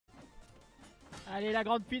Allez, la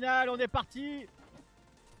grande finale, on est parti.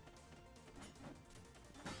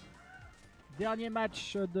 Dernier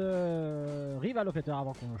match de Rival au Fêteur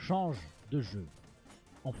avant qu'on change de jeu.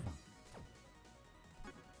 Enfin.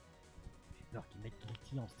 J'ai peur qu'ils mettent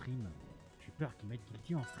Guilty en stream. J'ai peur qu'ils mettent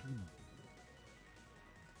Guilty en stream.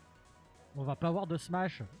 On va pas avoir de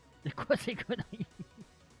Smash. C'est quoi ces conneries?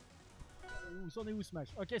 C'en est où Smash?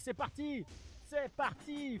 Ok, c'est parti. C'est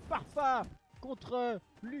parti. Farfa contre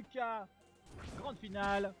Lucas. Grande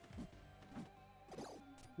finale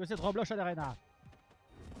de cette Rebloch'arena.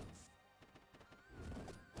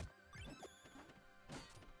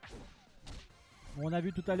 On a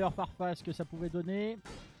vu tout à l'heure Farfa ce que ça pouvait donner.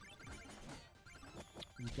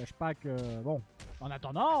 Je ne cache pas que... Bon, en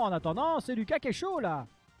attendant, c'est Lucas qui est chaud là.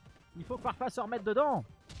 Il faut que Farfa se remette dedans.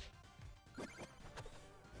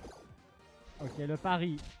 Ok, le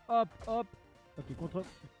pari. Hop, hop. Ok, contre...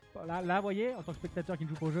 Là, vous voyez, en tant que spectateur qui ne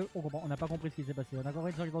joue pas au jeu, on n'a pas compris ce qui s'est passé. On a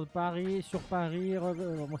compris une sorte de pari, sur pari,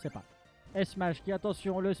 on sait pas. S-Smash qui,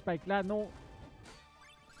 attention, le spike là, non.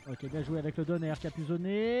 Ok, bien joué avec le donner qui a pu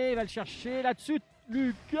zoner. Il va le chercher là-dessus.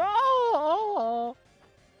 Lucas!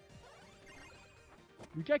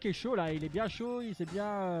 Lucas qui est chaud là, il est bien chaud, il s'est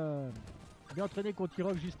bien entraîné contre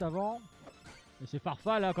T-Rock juste avant. Et c'est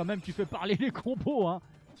Farfa là quand même qui fait parler les combos, hein.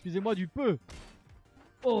 Excusez-moi du peu.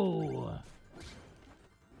 Oh!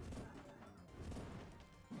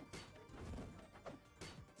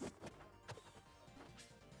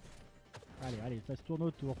 Allez, allez, ça se tourne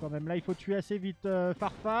autour quand même. Là, il faut tuer assez vite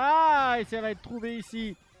Farfa. Et ça va être trouvé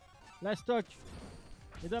ici. La stock.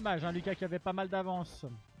 C'est dommage, hein, Lucas qui avait pas mal d'avance.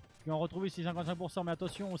 Puis on retrouve ici 55%. Mais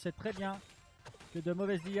attention, on sait très bien que de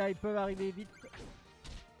mauvaises DI peuvent arriver vite.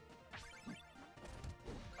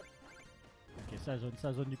 Ok,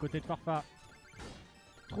 ça zone du côté de Farfa.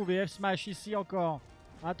 Trouvé F-Smash ici encore.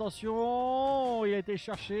 Attention, il a été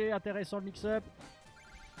cherché. Intéressant le mix-up.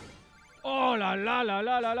 Oh là là là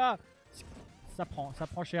là là là. Ça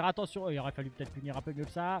prend cher. Attention, il aurait fallu peut-être punir un peu mieux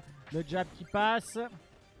que ça. Le jab qui passe.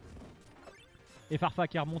 Et Farfa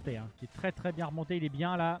qui est remonté, hein, qui est très très bien remonté. Il est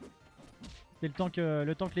bien là. C'est le temps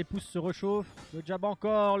que les pouces se réchauffent. Le jab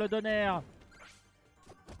encore, le donner.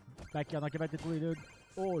 Là, qui est incapable de trouver le...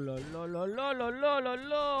 Oh là là là là là là là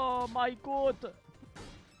là. My God.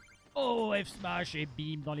 Oh, F-Smash et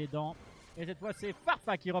bim dans les dents. Et cette fois, c'est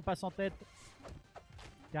Farfa qui repasse en tête.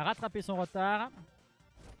 Qui a rattrapé son retard.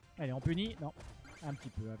 Allez, on punit. Non, un petit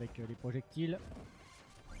peu avec les projectiles.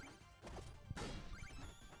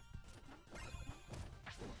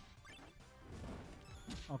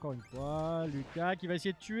 Encore une fois, Lucas qui va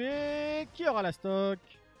essayer de tuer. Qui aura la stock?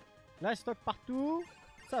 La stock partout.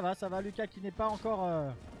 Ça va, Lucas qui n'est pas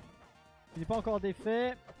encore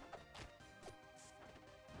défait.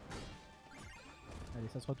 Allez,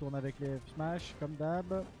 ça se retourne avec les Smash comme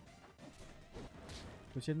d'hab.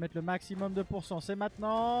 Faut essayer de mettre le maximum de pourcents. C'est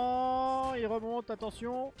maintenant. Il remonte,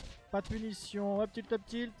 attention. Pas de punition. Up tilt, up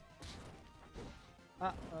tilt.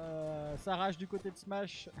 Ah, ça rage du côté de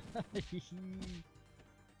Smash.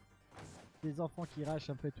 Les enfants qui rachent,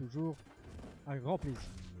 ça me fait toujours un grand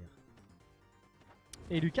plaisir.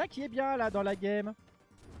 Et Lucas qui est bien là dans la game.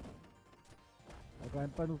 On va quand même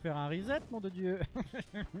pas nous faire un reset, nom de Dieu.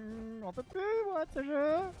 On peut plus, moi, de ce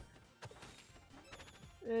jeu.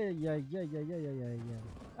 Aïe aïe aïe aïe aïe aïe.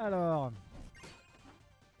 Alors,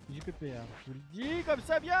 JPP, hein, je vous le dis comme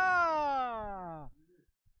ça vient.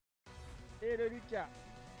 Et le Lucas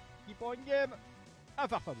qui prend une game à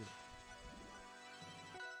Farfaboulette.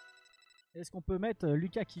 Est-ce qu'on peut mettre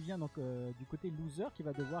Lucas qui vient donc du côté loser qui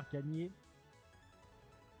va devoir gagner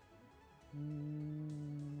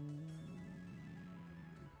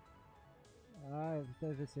Ah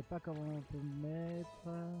putain, je sais pas comment on peut le mettre.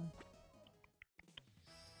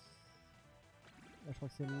 Là, je crois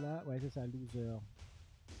que c'est là. Ouais, c'est ça, loser.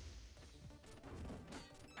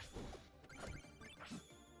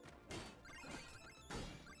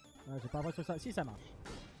 Ah, j'ai pas l'impression que ça. Si, ça marche.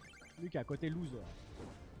 Lucas, côté loser.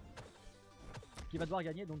 Qui va devoir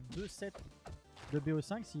gagner donc 2 sets de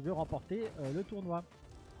BO5 s'il veut remporter le tournoi.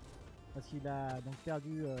 Parce qu'il a donc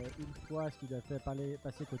perdu une fois ce qu'il a fait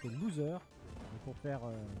passer côté loser. Et pour faire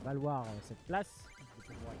valoir cette place, pour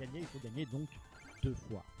pouvoir gagner, il faut gagner donc 2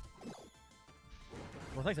 fois.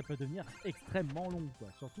 C'est pour ça que ça peut devenir extrêmement long, quoi.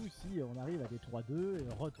 Surtout si on arrive à des 3-2 et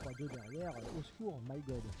re-3-2 derrière. Au secours, my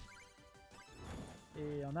god.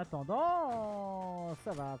 Et en attendant,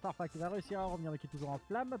 ça va. Farfa qui va réussir à revenir, mais qui est toujours en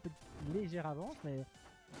flamme. Petite légère avance, mais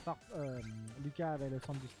Lucas avait le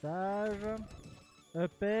centre du stage.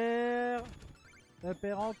 Upper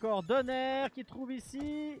encore. Donner qui trouve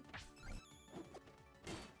ici.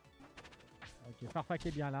 Ok, Farfa qui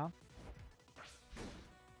est bien là.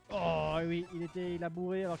 Oh, oui, il a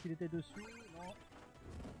bourré alors qu'il était dessous. Non.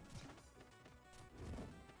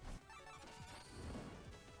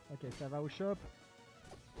 Ok, ça va au shop.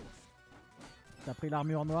 Ça a pris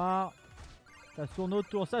l'armure noire. Ça se tourne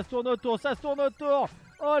autour, ça se tourne autour, ça se tourne autour.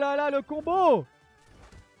 Oh là là, le combo!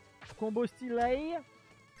 Combo stylé.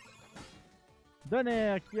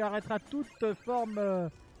 Donner qui arrêtera toute forme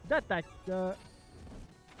d'attaque.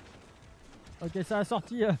 Ok, ça a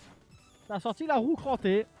sorti la roue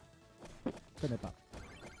crantée. Je connais pas.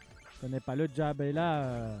 Je connais pas le jab. Et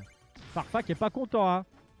là, Farfa qui est pas content. Hein.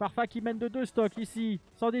 Farfa qui mène de 2 stocks ici.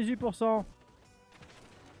 118%.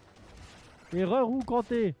 Et roue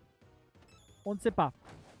crantée. On ne sait pas.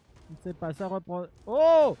 On ne sait pas. Ça reprend.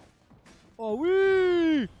 Oh! Oh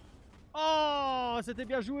oui! Oh! C'était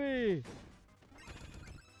bien joué!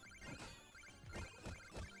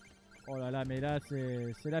 Oh là là, mais là,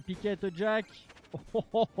 c'est la piquette Jack. Oh, oh,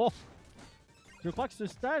 oh, oh. Je crois que ce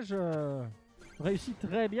stage réussit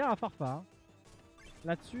très bien à Farfa. Hein.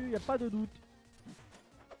 Là-dessus, il n'y a pas de doute.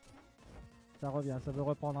 Ça revient, ça veut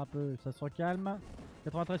reprendre un peu, ça se recalme.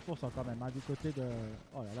 93% quand même, hein, du côté de...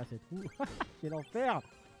 Oh là là, c'est trou. Quel enfer!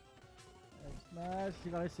 Smash,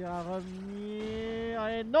 il va réussir à revenir.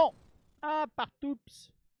 Et non! Ah, partout!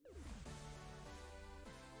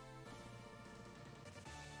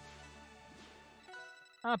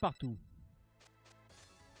 Un partout.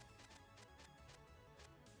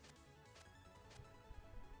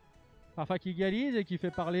 Farfa qui égalise et qui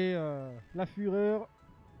fait parler la fureur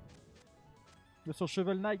de son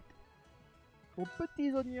Shovel Knight aux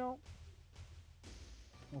petits oignons.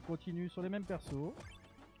 On continue sur les mêmes persos.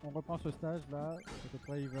 On reprend ce stage là. C'est à peu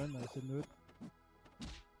près even, c'est neutre.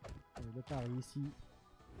 Et le pari ici.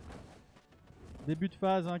 Début de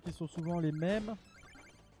phase hein, qui sont souvent les mêmes.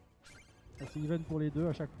 C'est even pour les deux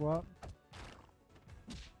à chaque fois.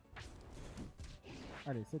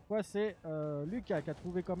 Allez, cette fois c'est Lucas qui a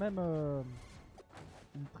trouvé quand même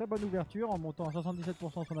une très bonne ouverture en montant à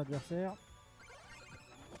 77% son adversaire.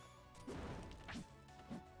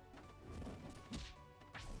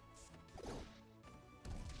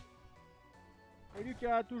 Et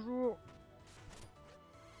Lucas toujours.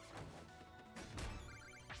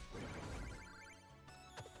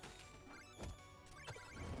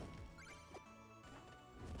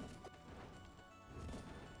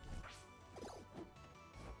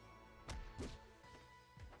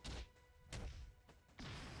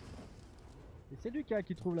 Et c'est Lucas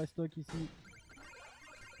qui trouve la stock ici.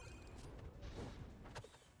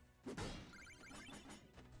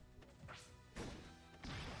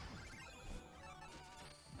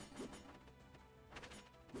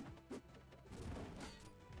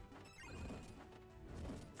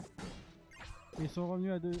 Ils sont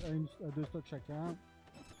revenus à deux stocks chacun.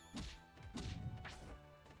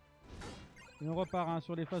 Et on repart hein,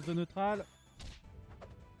 sur les phases de neutral.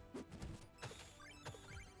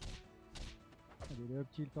 Allez, le up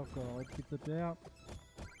tilt encore, up tilt perd.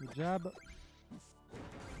 Le jab.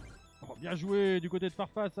 Oh, bien joué du côté de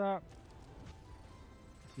Farfa ça.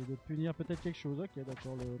 Essayer de punir peut-être quelque chose. Ok,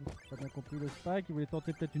 d'accord, j'ai bien compris le spike. Il voulait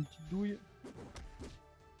tenter peut-être une petite douille.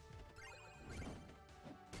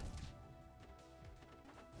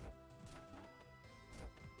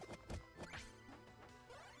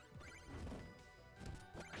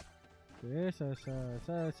 Ok,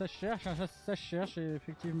 ça cherche, hein, ça cherche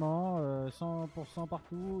effectivement, 100%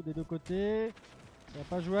 partout des deux côtés. Ça va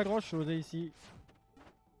pas jouer à grand chose ici.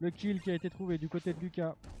 Le kill qui a été trouvé du côté de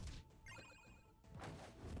Lucas.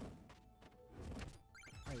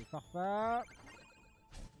 Allez, Farfa.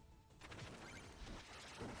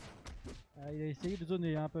 Ah, il a essayé de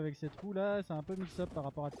zoner un peu avec ces trous là, c'est un peu mix-up par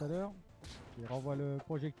rapport à tout à l'heure. Il renvoie le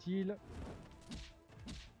projectile.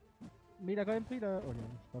 Mais il a quand même pris la... Oh,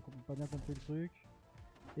 j'ai pas bien compris le truc.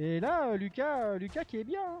 Et là, Lucas qui est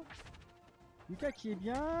bien. Hein. Lucas qui est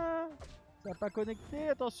bien. Ça n'a pas connecté,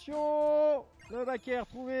 attention. Le backer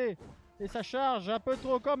trouvé. Et ça charge un peu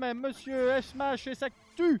trop quand même. Monsieur F-Smash et ça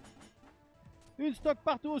tue. Une stock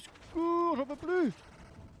partout, au secours, j'en peux plus.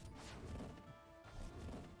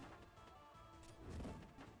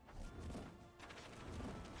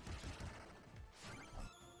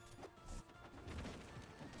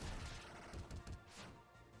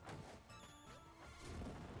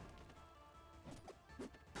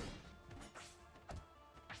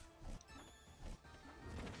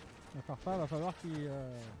 Farfa va falloir qu'il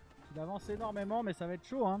avance énormément, mais ça va être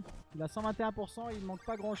chaud. Hein. Il a 121%, il manque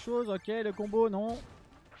pas grand chose. Ok, le combo, non.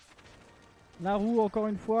 La roue, encore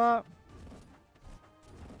une fois.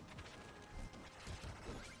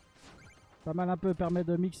 Pas mal un peu, permet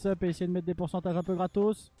de mix-up et essayer de mettre des pourcentages un peu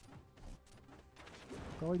gratos.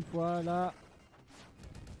 Encore une fois, là.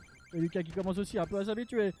 Et Lucas qui commence aussi un peu à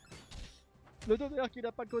s'habituer. Le donneur qui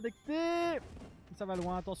n'a pas connecté. Ça va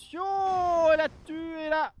loin, attention. Elle a tué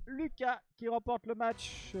là. Lucas qui remporte le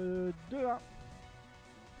match 2-1.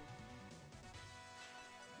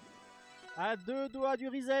 À 2 doigts du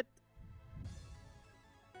reset.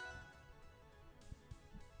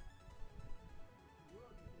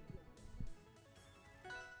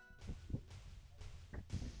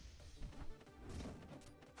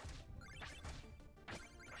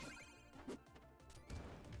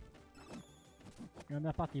 On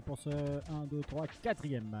est parti pour ce 1, 2, 3,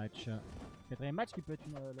 4e match. 4e match qui peut être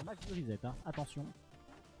le match du reset. Hein. Attention.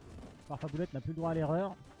 Farfaboulette n'a plus le droit à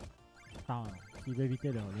l'erreur. Enfin, il veut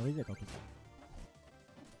éviter le reset en tout cas.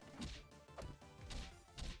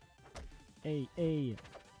 Hey, hey.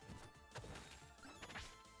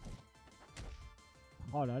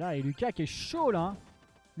 Oh là là, et Lucas qui est chaud là. Hein.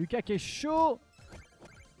 Lucas qui est chaud.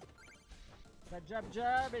 Ça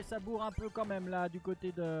jab et ça bourre un peu quand même là du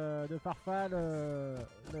côté de Farfa. Le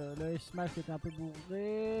S-Smash était un peu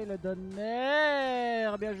bourré. Le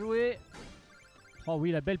donner, bien joué. Oh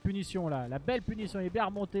oui, la belle punition là. La belle punition, il est bien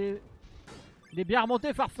remonté. Il est bien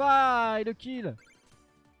remonté Farfa et le kill.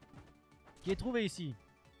 Qui est trouvé ici.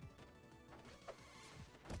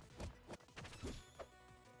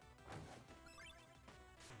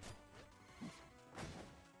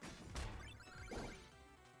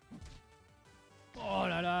 Oh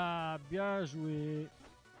là là, bien joué.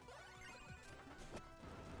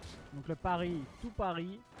 Donc le pari, tout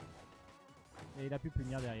pari. Et il a pu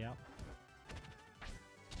punir derrière.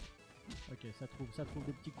 Ok, ça trouve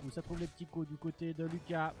des petits coups. Ça trouve les petits coups du côté de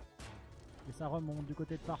Lucas. Et ça remonte du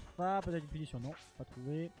côté de Farfa. Peut-être une punition, non, pas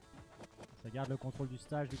trouvé. Ça garde le contrôle du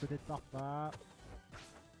stage du côté de Farfa.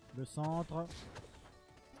 Le centre.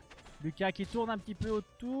 Lucas qui tourne un petit peu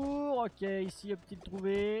autour. Ok, ici, peut-il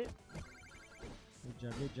trouver.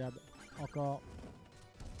 Les jabs, encore.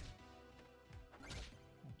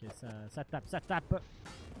 Ok, ça tape.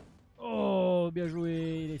 Oh, bien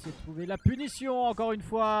joué. Il essaie de trouver la punition, encore une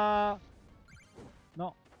fois.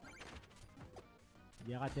 Non.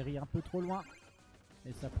 Il est atterri un peu trop loin.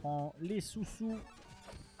 Et ça prend les sous-sous.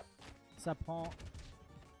 Ça prend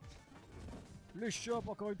le shop,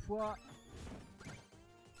 encore une fois.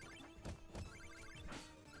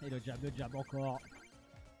 Et le jab encore.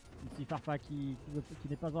 Ici Farfa qui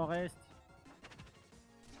n'est pas en reste.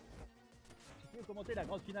 Tu peux commenter la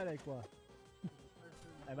grande finale avec quoi?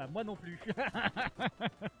 Eh bah moi non plus.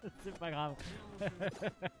 C'est pas grave.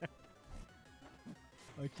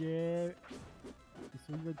 Ok. Ils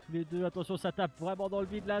sont tous les deux. Attention, ça tape vraiment dans le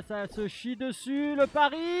vide là. Ça se chie dessus. Le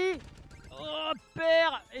pari. Oh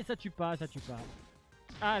père. Et ça tue pas, ça tue pas.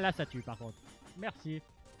 Ah là ça tue par contre. Merci.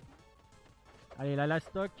 Allez là la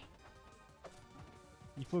stock.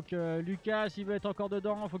 Il faut que Lucas, s'il veut être encore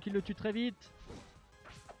dedans, il faut qu'il le tue très vite.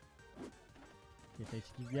 Ok, ça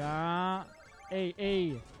esquive bien. Hey,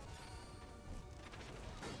 hey.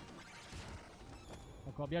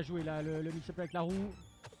 Encore bien joué là, le mix-up avec la roue.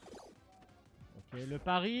 Ok, le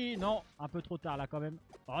pari. Non, un peu trop tard là quand même.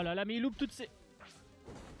 Oh là là, mais il loupe toutes ces...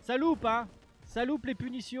 Ça loupe, hein. Ça loupe les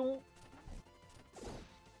punitions.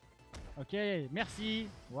 Ok, merci.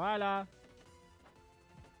 Voilà.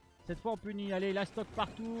 Cette fois on punit. Allez, la stock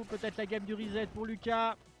partout. Peut-être la game du reset pour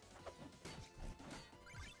Lucas.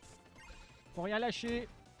 Faut rien lâcher.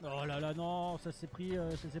 Oh là là, non. Ça s'est pris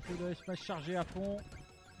le smash chargé à fond.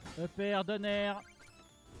 EPR donner.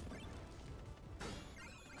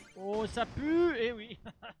 Oh, ça pue. Et oui.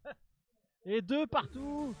 Et 2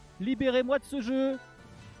 partout. Libérez-moi de ce jeu.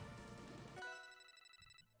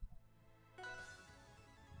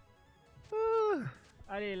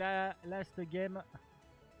 Allez, la last game.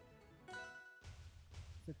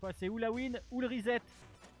 Cette fois, c'est ou la win ou le reset.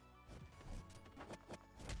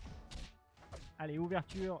 Allez,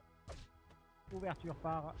 ouverture. Ouverture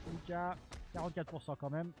par Lucas. 44% quand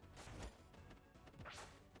même.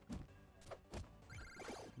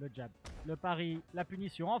 Le jab. Le pari. La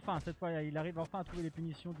punition. Enfin, cette fois, il arrive enfin à trouver les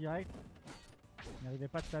punitions directes. Il n'arrivait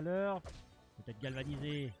pas tout à l'heure. Peut-être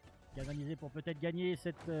galvaniser. Galvaniser pour peut-être gagner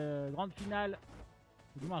cette grande finale.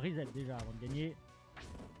 Ou du moins reset déjà avant de gagner.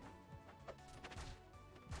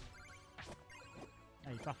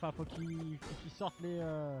 Allez, Farfa, faut qu'il sorte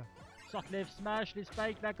les F-Smash, les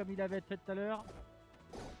spikes là, comme il avait fait tout à l'heure.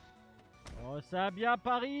 Oh, ça a bien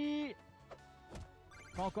pari.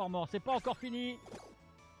 Pas encore mort, c'est pas encore fini.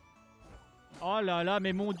 Oh là là,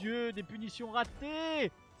 mais mon dieu, des punitions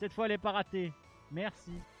ratées. Cette fois, elle est pas ratée.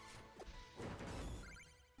 Merci.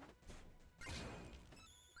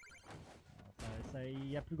 Il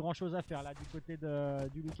n'y a plus grand chose à faire là du côté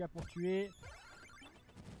du Lucas pour tuer.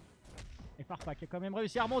 Et Farfa qui a quand même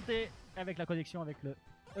réussi à remonter avec la connexion avec le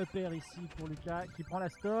EPR ici pour Lucas qui prend la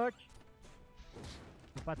stock.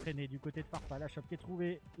 Faut pas traîner du côté de Farfa. La shop qui est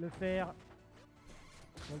trouvée. Le fer.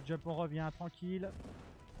 Sur le jump on revient tranquille.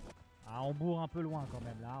 Ah, on bourre un peu loin quand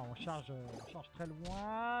même là. On charge très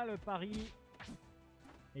loin. Le pari.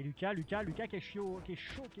 Et Lucas qui est chaud, qui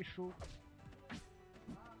est chaud.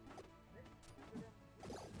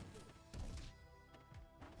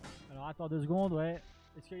 Alors attends 2 secondes, ouais.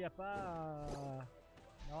 Est-ce qu'il n'y a pas...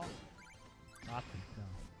 Non. Ah putain.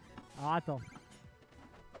 Alors attends.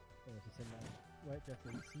 C'est celle-là. Ouais, tu as fait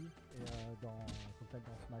ici. Et faut peut-être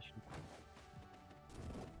dans Smash du coup.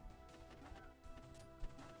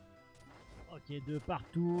 Ok, 2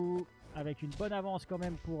 partout. Avec une bonne avance quand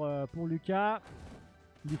même pour Lucas.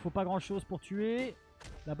 Il lui faut pas grand chose pour tuer.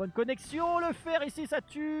 La bonne connexion, le fer ici ça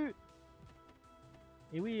tue.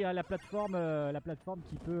 Et oui, la plateforme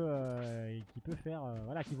qui peut faire,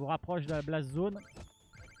 voilà, qui vous rapproche de la blast zone.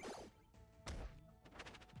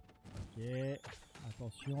 Ok,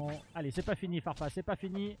 attention. Allez, c'est pas fini Farfa, c'est pas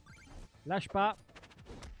fini. Lâche pas.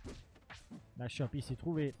 La shop ici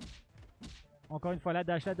trouvée. Encore une fois la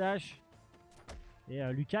dash. Et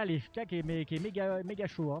Lucas qui est méga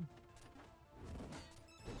chaud. Hein.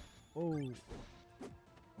 Oh.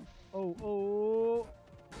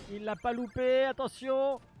 Il l'a pas loupé,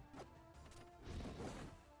 attention.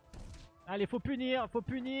 Allez, faut punir.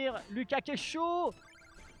 Lucas qui est chaud.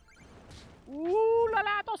 Ouh là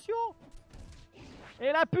là, attention.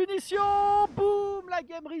 Et la punition. Boum, la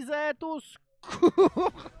game reset, au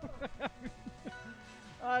secours.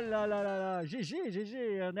 Ah là là là là.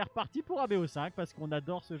 GG. On est reparti pour ABO5 parce qu'on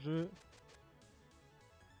adore ce jeu.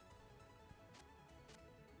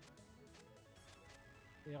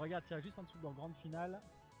 Et regarde, tiens, juste en dessous dans grande finale.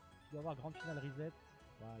 Tu dois avoir grande finale reset.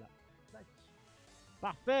 Voilà. Tac.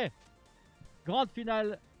 Parfait. Grande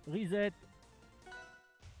finale reset.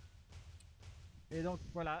 Et donc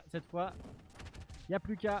voilà, cette fois, il n'y a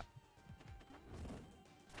plus qu'à...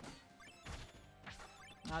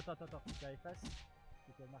 Ah, attends, faut que efface.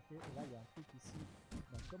 Ce qui est marqué. Et là, il y a un truc ici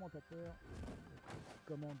dans le commentateur.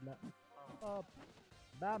 Commande là. Hop.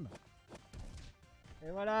 Bam.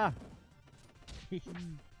 Et voilà.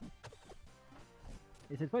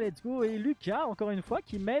 Et cette fois, let's go. Et Lucas, encore une fois,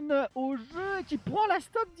 qui mène au jeu et qui prend la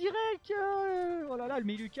stock direct. Oh là là,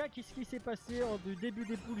 mais Lucas, qu'est-ce qui s'est passé du début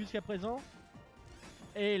des poules jusqu'à présent?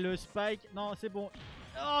 Et le spike. Non, c'est bon.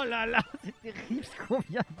 Oh là là, c'est terrible ce qu'on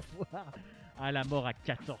vient de voir. Ah, la mort à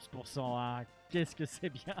 14%. Hein. Qu'est-ce que c'est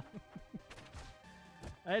bien.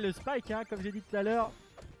 Allez, le spike, hein, comme j'ai dit tout à l'heure.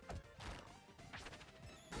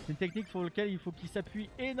 C'est une technique pour laquelle il faut qu'il s'appuie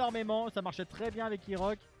énormément. Ça marchait très bien avec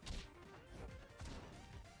Hirok.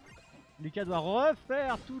 Lucas doit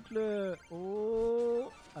refaire tout le...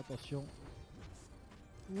 Oh, attention.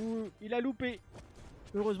 Ouh, il a loupé.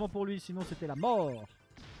 Heureusement pour lui, sinon c'était la mort.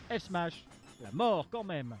 F-smash, la mort quand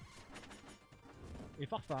même. Et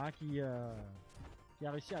Farfa hein, qui a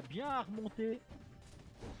réussi à bien remonter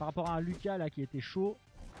par rapport à un Lucas là qui était chaud.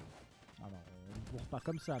 Alors, on ne bourre pas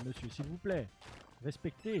comme ça, monsieur, s'il vous plaît.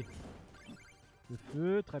 Respectez. Le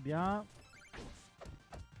feu, très bien.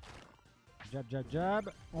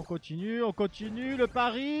 Jab. On continue. Le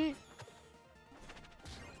pari.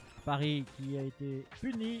 Pari qui a été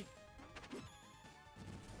puni.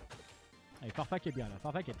 Allez, Farfa qui est bien là.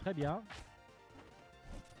 Farfa qui est très bien.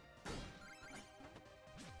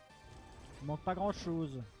 Il manque pas grand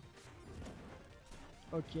chose.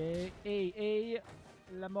 Ok. Hey.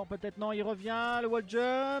 La mort peut-être. Non, il revient. Le wall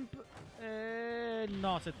jump. Et...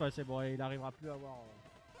 Non, cette fois c'est bon. Il n'arrivera plus à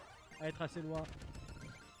être assez loin.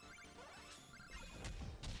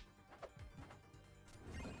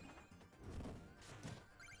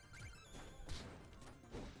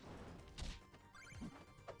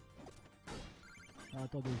 Alors,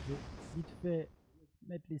 attendez, je vais vite fait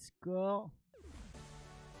mettre les scores.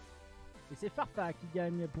 Et c'est Farfa qui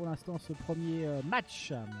gagne pour l'instant ce premier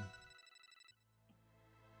match.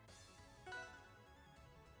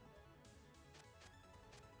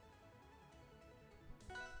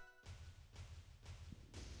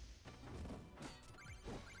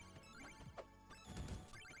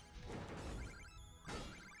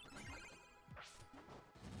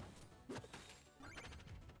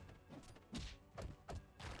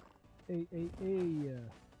 Hey.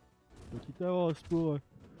 Petite avance pour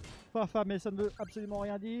Farfa, mais ça ne veut absolument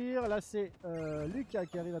rien dire. Là, c'est Lucas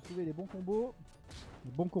qui arrive à trouver les bons combos.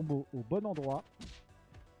 Les bons combos au bon endroit.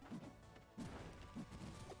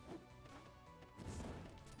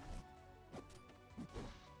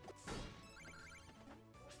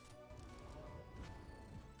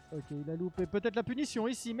 Ok, il a loupé peut-être la punition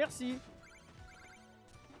ici, merci.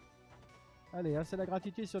 Allez, hein, c'est la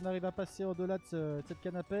gratitude si on arrive à passer au-delà de cette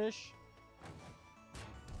canne à pêche.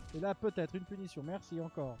 Et là, peut-être une punition. Merci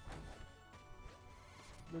encore.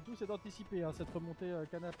 Le tout, c'est d'anticiper hein, cette remontée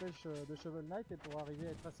canne à pêche de Shovel Knight. Et pour arriver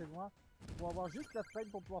à être assez loin, pour avoir juste la freine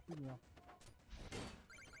pour pouvoir punir.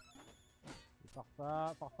 Et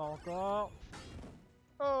Farfa encore.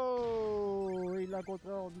 Oh, il l'a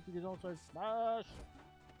contré en utilisant son smash.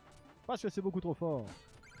 Parce que c'est beaucoup trop fort.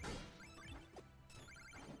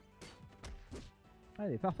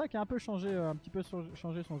 Allez, Farfa qui a un peu changé,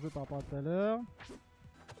 changé son jeu par rapport à tout à l'heure.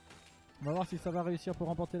 On va voir si ça va réussir pour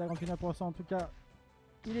remporter la grande finale. Pour l'instant, en tout cas,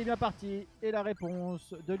 il est bien parti. Et la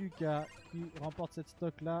réponse de Lucas qui remporte cette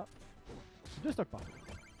stock là. 2 stocks par.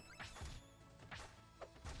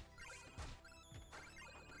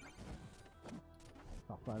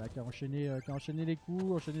 Farfa là qui a enchaîné les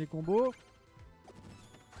coups, enchaîné les combos.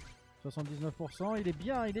 79%, il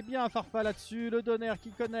est bien Farfa là-dessus, le donner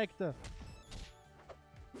qui connecte.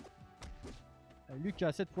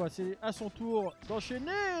 Lucas cette fois c'est à son tour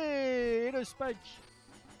d'enchaîner et le spike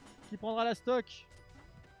qui prendra la stock.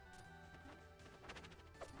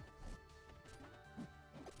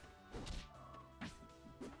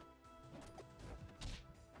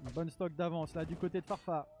 Une bonne stock d'avance là du côté de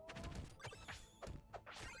Farfa.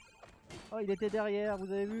 Oh il était derrière,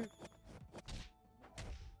 vous avez vu.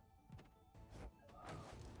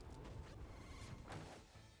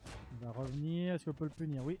 Il va revenir, est-ce qu'on peut le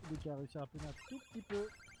punir? Oui, Lucas a réussi à punir un tout petit peu.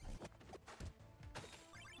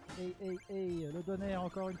 Hey, le donner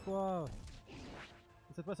encore une fois.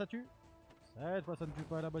 Et cette fois ça tue? Cette fois ça ne tue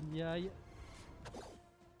pas, la bonne vieille.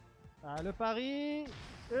 Ah, le pari.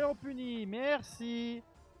 Et on punit, merci.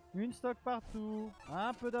 Une stock partout,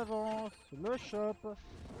 un peu d'avance, le shop.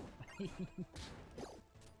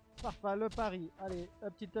 Farfa, le pari. Allez,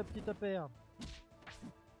 petit upper.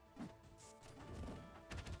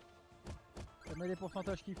 On met les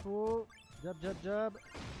pourcentages qu'il faut. Jab.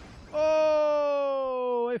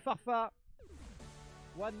 Oh! Et Farfa.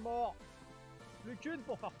 One more. Plus qu'une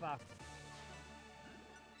pour Farfa.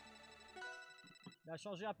 Il a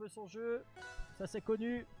changé un peu son jeu. Ça c'est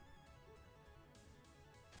connu.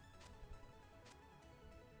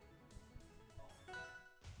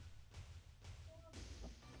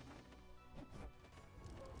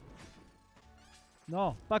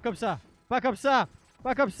 Non, pas comme ça.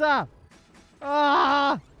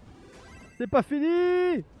 Ah! C'est pas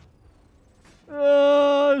fini!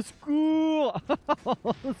 Au secours!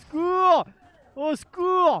 Au secours! Au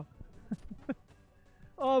secours!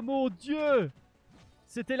 Oh mon Dieu!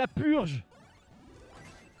 C'était la purge!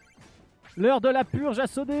 L'heure de la purge a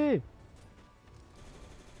sonné!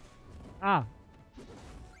 Ah!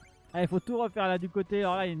 Il faut tout refaire là du côté.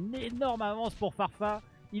 Alors là, une énorme avance pour Farfa.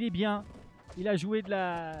 Il est bien. Il a joué de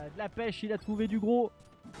la pêche. Il a trouvé du gros.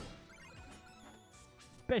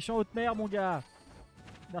 Pêche en haute mer, mon gars.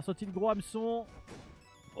 Il a ressorti le gros hameçon.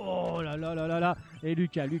 Oh là là. Et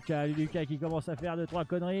Lucas qui commence à faire 2-3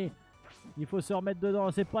 conneries. Il faut se remettre dedans.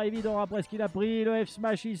 C'est pas évident après ce qu'il a pris. Le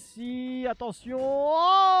F-Smash ici. Attention.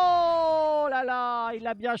 Oh là là. Il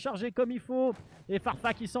l'a bien chargé comme il faut. Et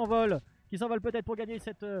Farfa qui s'envole. Qui s'envole peut-être pour gagner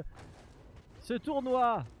ce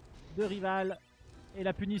tournoi de rival. Et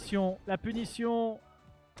la punition.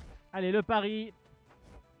 Allez, le pari.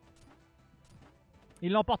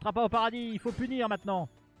 Il l'emportera pas au paradis. Il faut punir maintenant.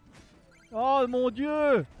 Oh mon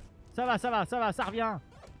Dieu. Ça va, ça revient.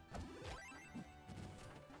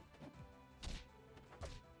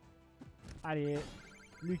 Allez,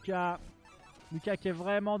 Lucas qui est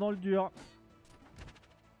vraiment dans le dur.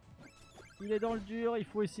 Il est dans le dur, il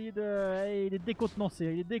faut essayer de... Il est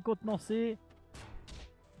décontenancé.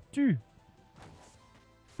 Tue.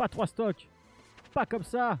 Pas 3 stocks. Pas comme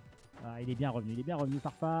ça. Ah, il est bien revenu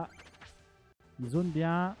Farfa. Il zone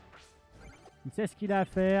bien. Il sait ce qu'il a à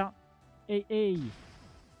faire. Et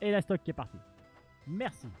la stock qui est partie.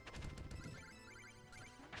 Merci.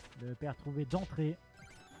 Le père trouvé d'entrée.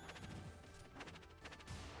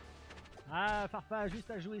 Ah, Farfa a juste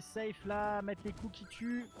à jouer safe là, mettre les coups qui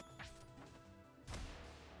tuent.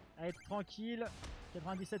 À être tranquille.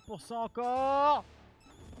 97% encore.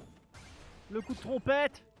 Le coup de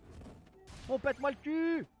trompette. Trompette-moi le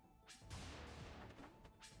cul.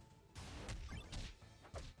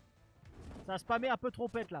 Ça spammait un peu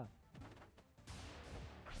trompette là.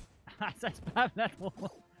 Ça spamme la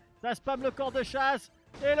trompette. Ça spamme le corps de chasse.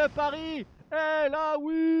 Et le pari. Et la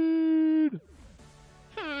win.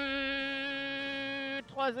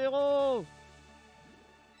 3-0.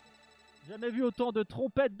 Jamais vu autant de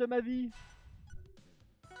trompettes de ma vie.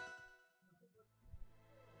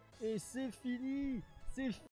 Et c'est fini. C'est fini.